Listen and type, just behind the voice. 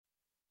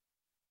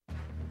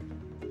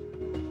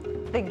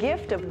The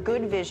gift of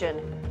good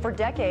vision. For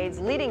decades,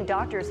 leading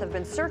doctors have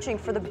been searching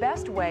for the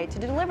best way to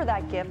deliver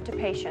that gift to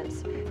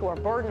patients who are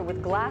burdened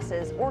with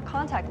glasses or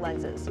contact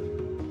lenses.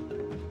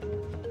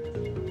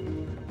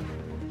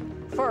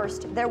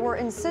 First, there were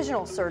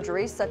incisional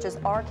surgeries such as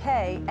RK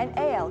and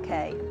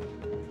ALK.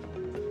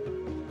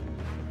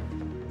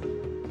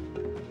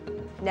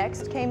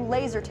 Next came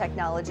laser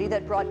technology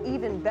that brought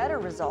even better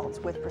results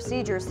with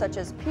procedures such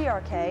as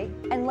PRK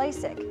and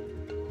LASIK.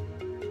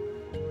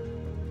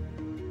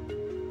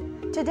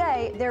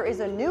 Today, there is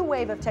a new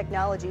wave of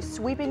technology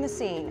sweeping the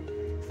scene,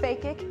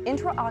 phakic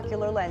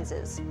intraocular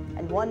lenses,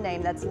 and one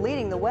name that's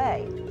leading the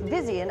way,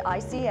 Visian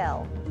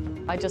ICL.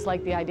 I just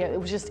like the idea.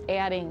 It was just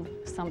adding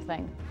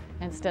something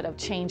instead of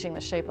changing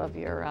the shape of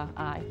your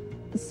eye.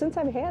 Since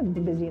I've had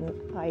the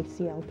Visian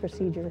ICL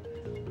procedure,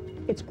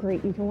 it's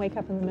great. You can wake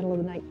up in the middle of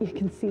the night, you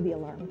can see the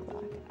alarm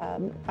clock.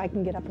 I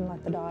can get up and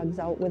let the dogs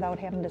out without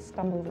having to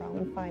stumble around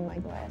and find my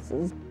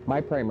glasses.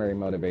 My primary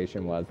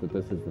motivation was that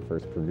this is the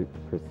first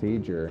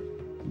procedure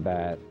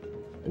that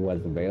was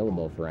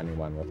available for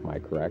anyone with my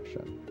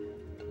correction.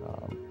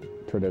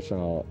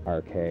 Traditional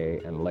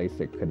RK and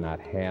LASIK could not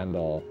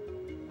handle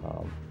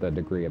the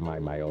degree of my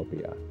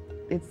myopia.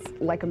 It's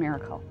like a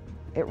miracle.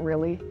 It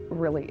really,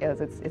 really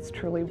is. It's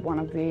truly one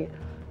of the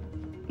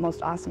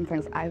most awesome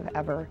things I've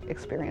ever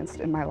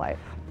experienced in my life.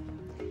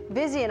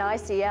 Visian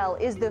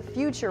ICL is the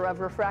future of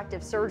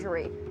refractive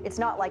surgery. It's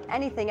not like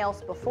anything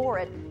else before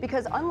it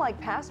because unlike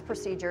past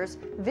procedures,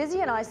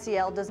 Visian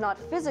ICL does not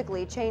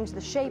physically change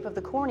the shape of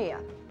the cornea.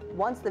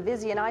 Once the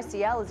Visian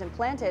ICL is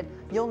implanted,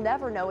 you'll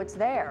never know it's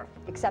there,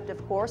 except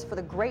of course for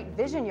the great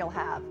vision you'll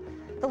have.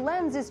 The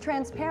lens is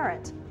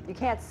transparent. You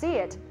can't see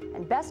it,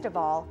 and best of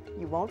all,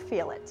 you won't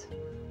feel it.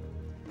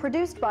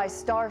 Produced by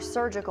STAAR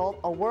Surgical,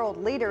 a world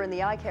leader in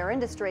the eye care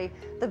industry,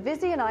 the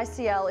Visian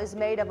ICL is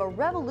made of a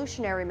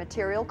revolutionary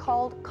material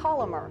called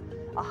Collamer,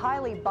 a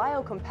highly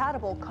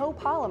biocompatible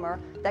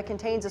copolymer that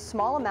contains a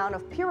small amount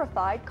of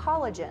purified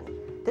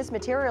collagen. This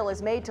material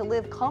is made to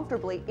live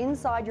comfortably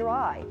inside your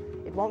eye.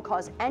 It won't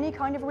cause any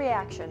kind of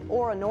reaction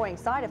or annoying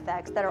side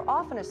effects that are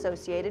often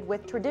associated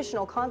with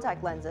traditional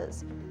contact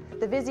lenses.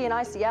 The Visian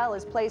ICL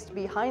is placed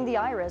behind the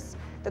iris,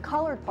 the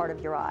colored part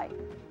of your eye.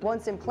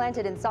 Once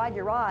implanted inside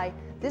your eye,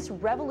 this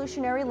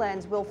revolutionary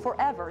lens will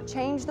forever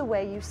change the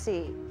way you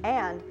see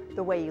and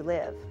the way you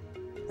live.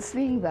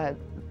 Seeing the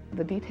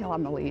detail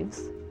on the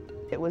leaves,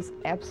 it was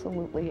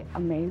absolutely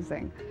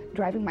amazing.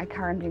 Driving my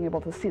car and being able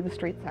to see the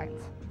street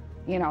signs.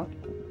 You know,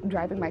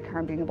 driving my car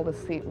and being able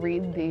to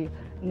read the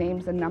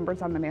names and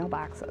numbers on the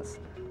mailboxes,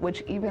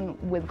 which even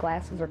with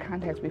glasses or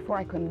contacts before,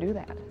 I couldn't do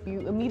that.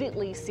 You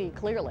immediately see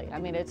clearly. I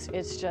mean,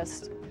 it's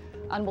just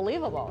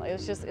unbelievable.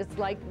 It's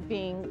like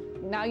being,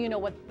 now you know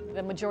what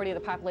the majority of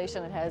the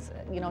population that has,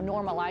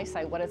 normal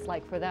eyesight, what it's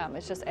like for them.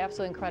 It's just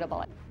absolutely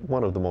incredible.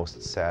 One of the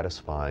most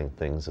satisfying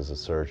things as a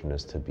surgeon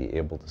is to be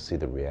able to see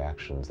the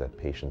reactions that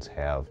patients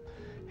have,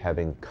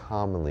 having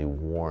commonly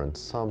worn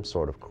some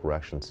sort of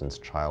correction since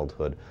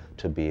childhood,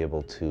 to be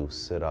able to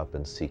sit up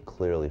and see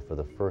clearly for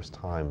the first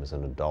time as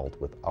an adult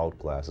without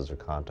glasses or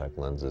contact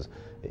lenses.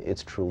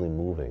 It's truly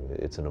moving.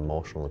 It's an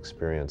emotional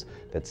experience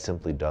that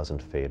simply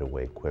doesn't fade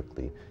away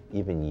quickly.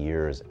 Even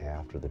years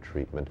after the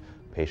treatment,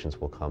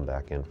 patients will come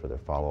back in for their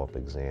follow-up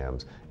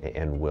exams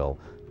and will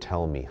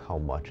tell me how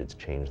much it's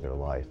changed their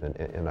life.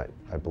 And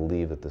I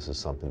believe that this is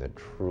something that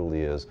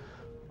truly is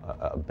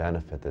a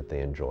benefit that they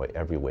enjoy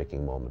every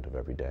waking moment of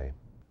every day.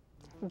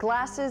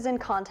 Glasses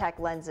and contact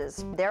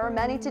lenses. There are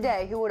many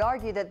today who would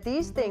argue that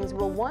these things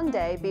will one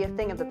day be a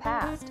thing of the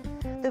past.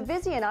 The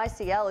Visian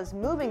ICL is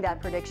moving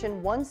that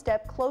prediction one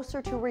step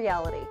closer to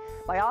reality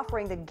by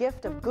offering the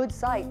gift of good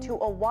sight to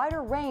a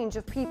wider range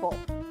of people.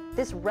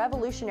 This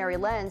revolutionary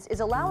lens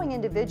is allowing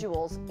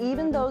individuals,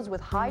 even those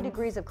with high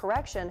degrees of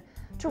correction,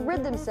 to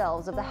rid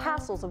themselves of the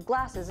hassles of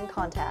glasses and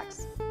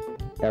contacts.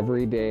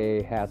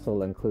 Everyday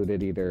hassle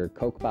included either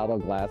Coke bottle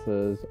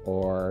glasses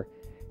or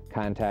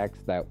contacts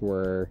that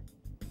were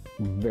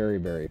very,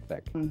 very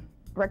thick.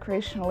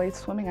 Recreationally,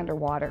 swimming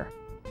underwater.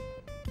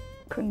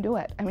 Couldn't do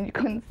it. I mean, you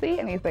couldn't see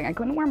anything. I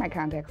couldn't wear my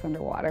contacts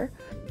underwater.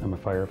 I'm a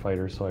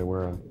firefighter, so I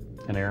wear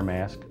an air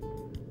mask,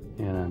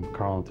 and I'm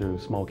crawling through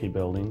smoky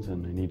buildings,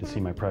 and I need to see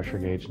my pressure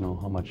gauge, know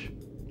how much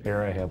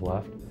air I have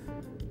left.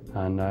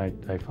 And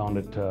I found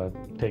it to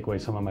take away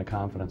some of my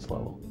confidence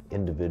level.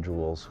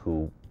 Individuals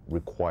who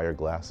require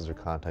glasses or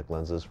contact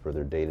lenses for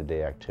their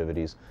day-to-day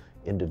activities,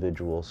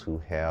 individuals who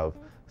have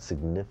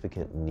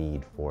significant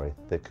need for a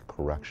thick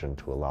correction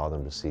to allow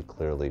them to see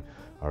clearly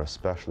are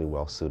especially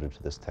well suited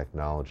to this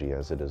technology,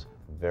 as it is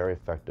very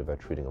effective at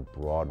treating a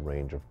broad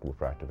range of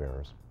refractive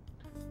errors.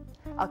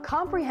 A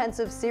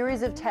comprehensive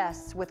series of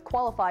tests with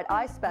qualified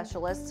eye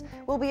specialists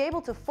will be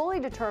able to fully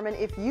determine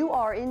if you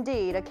are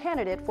indeed a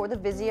candidate for the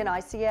Visian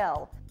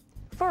ICL.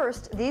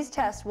 First, these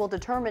tests will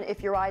determine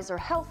if your eyes are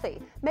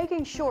healthy,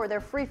 making sure they're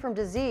free from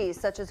disease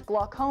such as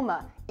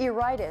glaucoma,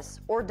 iritis,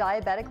 or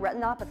diabetic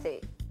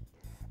retinopathy.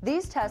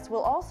 These tests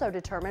will also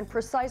determine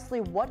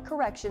precisely what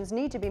corrections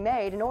need to be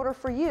made in order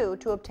for you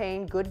to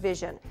obtain good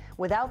vision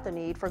without the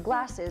need for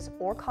glasses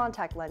or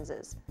contact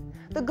lenses.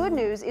 The good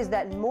news is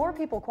that more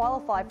people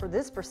qualify for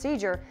this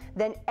procedure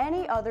than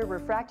any other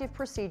refractive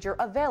procedure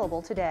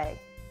available today.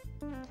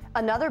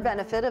 Another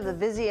benefit of the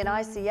Visian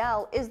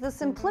ICL is the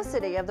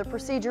simplicity of the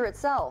procedure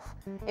itself.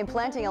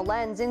 Implanting a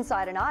lens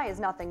inside an eye is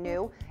nothing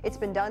new. It's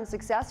been done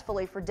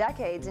successfully for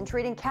decades in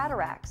treating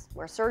cataracts,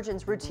 where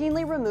surgeons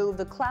routinely remove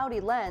the cloudy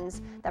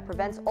lens that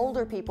prevents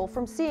older people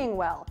from seeing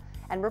well,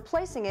 and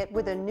replacing it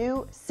with a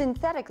new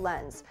synthetic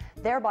lens,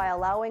 thereby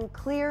allowing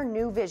clear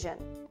new vision.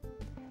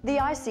 The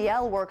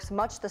ICL works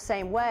much the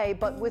same way,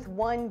 but with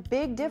one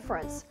big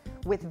difference.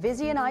 With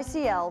Visian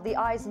ICL, the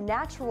eye's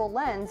natural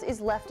lens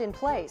is left in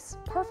place,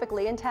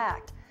 perfectly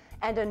intact,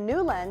 and a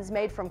new lens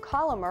made from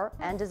Collamer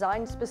and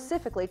designed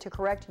specifically to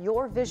correct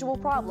your visual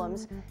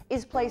problems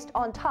is placed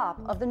on top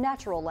of the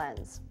natural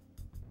lens.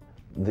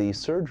 The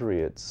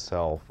surgery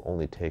itself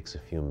only takes a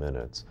few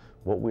minutes.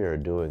 What we are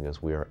doing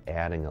is we are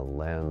adding a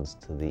lens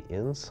to the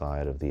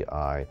inside of the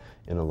eye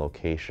in a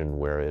location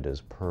where it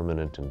is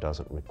permanent and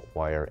doesn't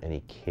require any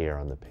care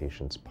on the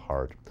patient's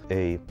part.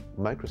 A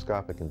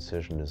microscopic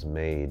incision is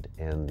made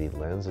and the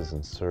lens is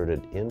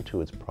inserted into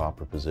its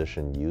proper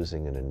position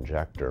using an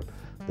injector.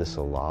 This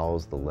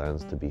allows the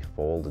lens to be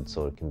folded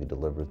so it can be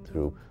delivered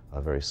through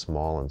a very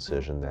small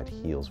incision that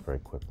heals very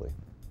quickly.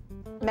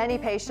 Many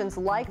patients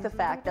like the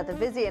fact that the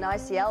Visian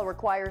ICL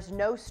requires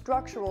no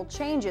structural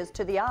changes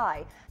to the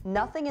eye.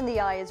 Nothing in the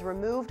eye is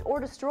removed or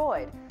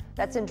destroyed.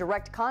 That's in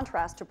direct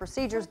contrast to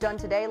procedures done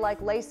today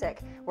like LASIK,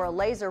 where a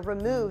laser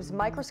removes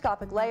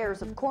microscopic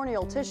layers of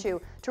corneal tissue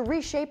to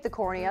reshape the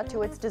cornea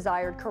to its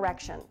desired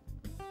correction.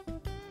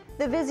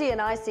 The Visian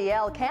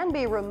ICL can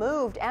be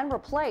removed and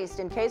replaced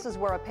in cases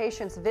where a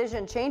patient's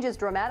vision changes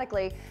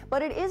dramatically,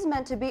 but it is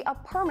meant to be a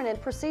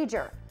permanent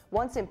procedure.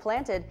 Once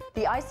implanted,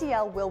 the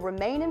ICL will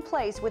remain in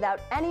place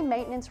without any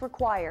maintenance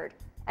required.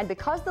 And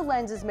because the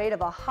lens is made of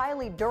a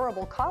highly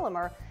durable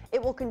Collamer,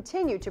 it will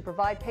continue to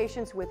provide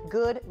patients with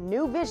good,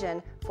 new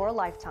vision for a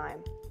lifetime.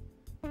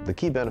 The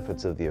key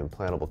benefits of the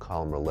implantable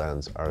Collamer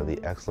lens are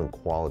the excellent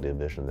quality of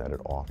vision that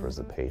it offers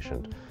the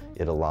patient.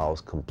 It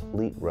allows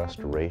complete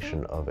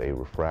restoration of a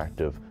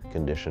refractive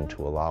condition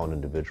to allow an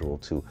individual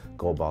to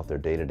go about their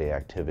day-to-day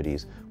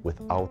activities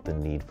without the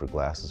need for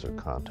glasses or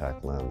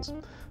contact lens.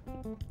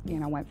 You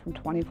know, went from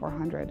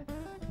 2400,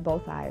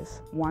 both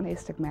eyes, one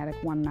astigmatic,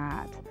 one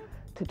not,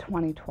 to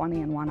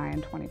 20/20 in one eye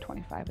and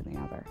 20/25 in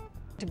the other.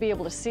 To be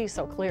able to see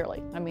so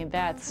clearly, I mean,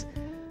 that's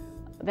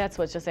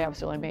what's just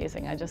absolutely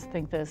amazing. I just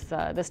think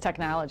this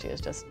technology is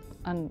just,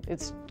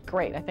 it's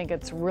great. I think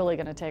it's really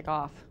going to take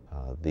off.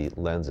 The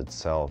lens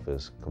itself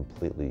is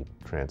completely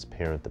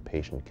transparent. The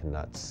patient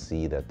cannot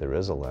see that there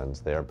is a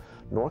lens there,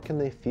 nor can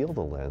they feel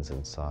the lens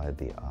inside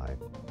the eye.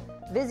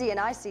 Visian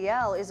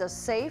ICL is a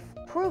safe,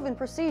 proven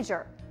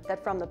procedure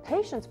that from the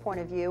patient's point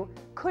of view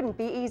couldn't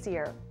be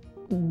easier.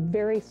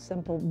 Very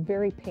simple,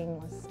 very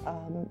painless.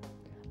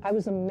 I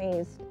was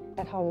amazed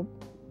at how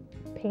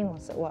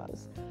painless it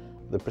was.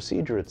 The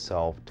procedure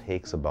itself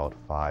takes about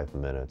 5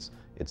 minutes.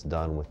 It's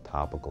done with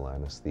topical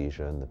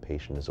anesthesia and the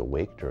patient is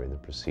awake during the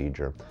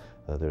procedure.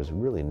 There's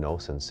really no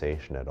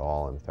sensation at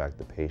all. In fact,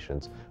 the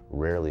patients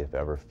rarely, if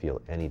ever,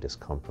 feel any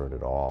discomfort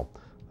at all.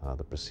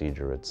 The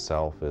procedure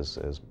itself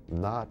is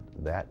not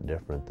that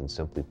different than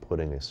simply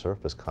putting a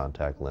surface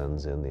contact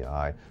lens in the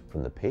eye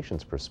from the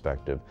patient's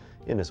perspective,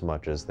 in as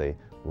much as they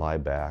lie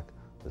back,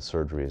 the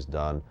surgery is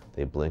done,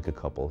 they blink a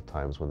couple of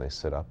times when they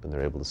sit up, and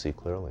they're able to see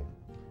clearly.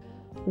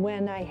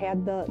 When I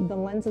had the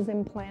lenses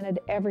implanted,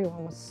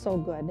 everyone was so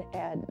good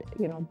at,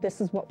 you know, this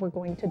is what we're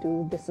going to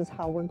do, this is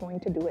how we're going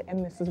to do it,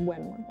 and this is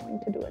when we're going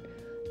to do it.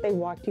 They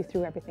walked you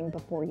through everything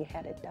before you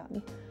had it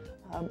done.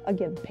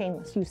 Again,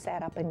 painless. You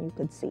sat up and you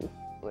could see.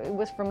 It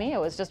was, for me, it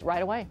was just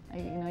right away.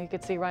 You know, you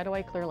could see right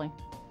away clearly.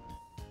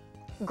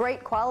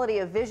 Great quality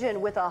of vision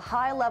with a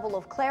high level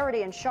of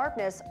clarity and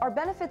sharpness are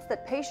benefits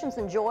that patients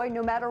enjoy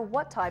no matter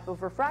what type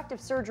of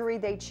refractive surgery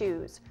they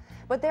choose.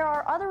 But there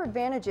are other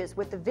advantages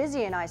with the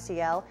Visian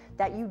ICL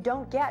that you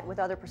don't get with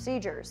other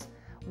procedures.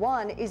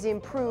 One is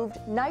improved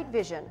night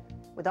vision.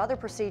 With other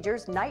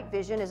procedures, night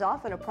vision is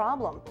often a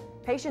problem.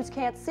 Patients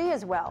can't see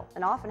as well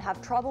and often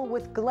have trouble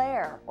with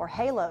glare or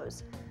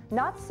halos.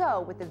 Not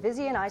so with the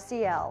Visian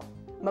ICL.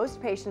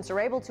 Most patients are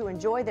able to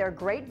enjoy their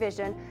great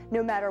vision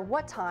no matter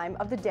what time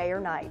of the day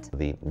or night.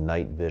 The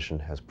night vision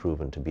has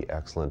proven to be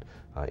excellent.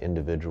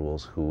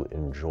 Individuals who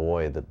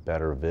enjoy the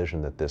better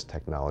vision that this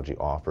technology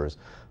offers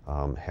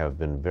have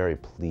been very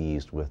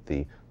pleased with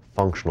the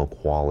functional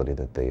quality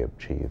that they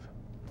achieve.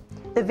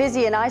 The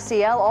Visian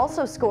ICL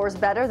also scores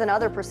better than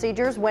other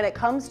procedures when it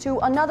comes to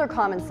another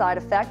common side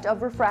effect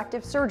of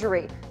refractive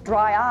surgery,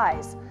 dry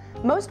eyes.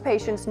 Most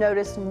patients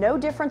notice no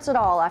difference at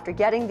all after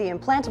getting the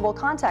implantable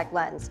contact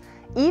lens,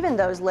 even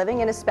those living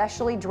in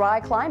especially dry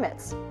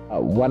climates.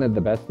 One of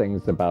the best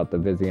things about the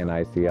Visian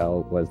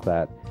ICL was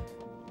that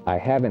I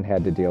haven't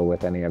had to deal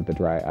with any of the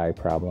dry eye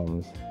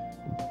problems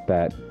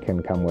that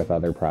can come with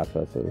other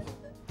processes.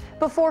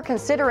 Before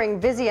considering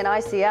Visian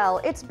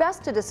ICL, it's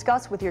best to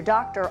discuss with your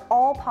doctor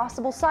all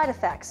possible side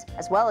effects,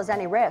 as well as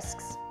any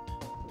risks.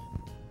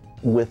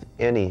 With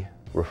any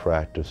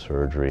refractive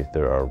surgery,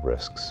 there are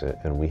risks,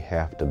 and we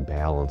have to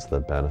balance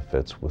the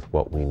benefits with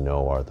what we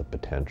know are the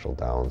potential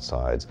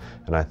downsides.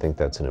 And I think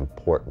that's an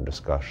important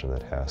discussion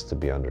that has to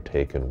be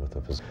undertaken with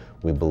a physician.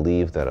 We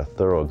believe that a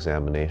thorough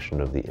examination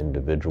of the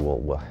individual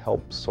will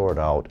help sort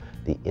out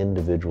the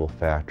individual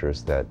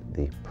factors that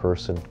the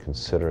person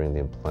considering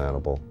the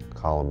implantable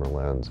Collamer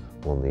lens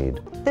will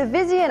need. The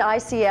Visian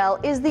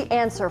ICL is the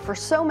answer for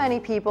so many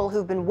people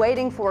who've been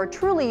waiting for a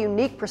truly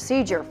unique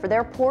procedure for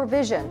their poor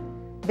vision.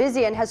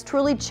 Visian has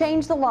truly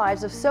changed the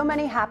lives of so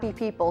many happy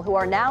people who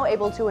are now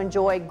able to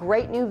enjoy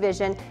great new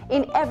vision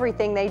in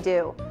everything they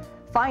do.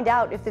 Find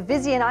out if the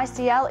Visian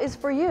ICL is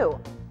for you.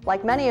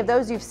 Like many of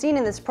those you've seen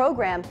in this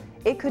program,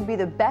 it could be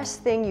the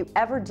best thing you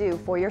ever do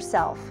for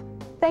yourself.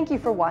 Thank you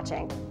for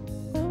watching.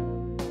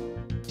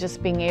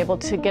 Just being able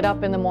to get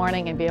up in the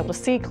morning and be able to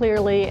see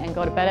clearly and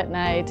go to bed at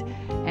night,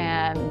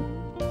 and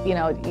you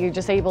know, you're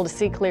just able to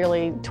see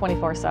clearly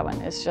 24/7.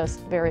 It's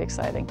just very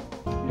exciting.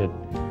 It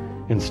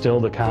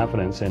instilled the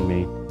confidence in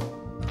me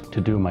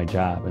to do my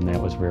job, and that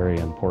was very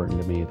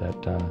important to me,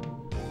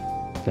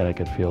 that I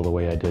could feel the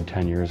way I did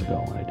 10 years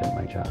ago when I did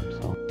my job.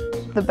 So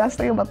The best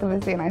thing about the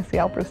Visian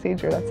ICL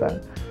procedure, that's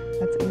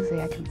easy.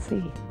 I can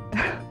see.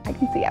 I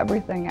can see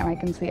everything, and I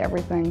can see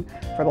everything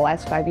for the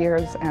last 5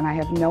 years, and I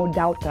have no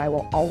doubt that I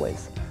will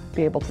always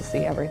be able to see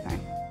everything.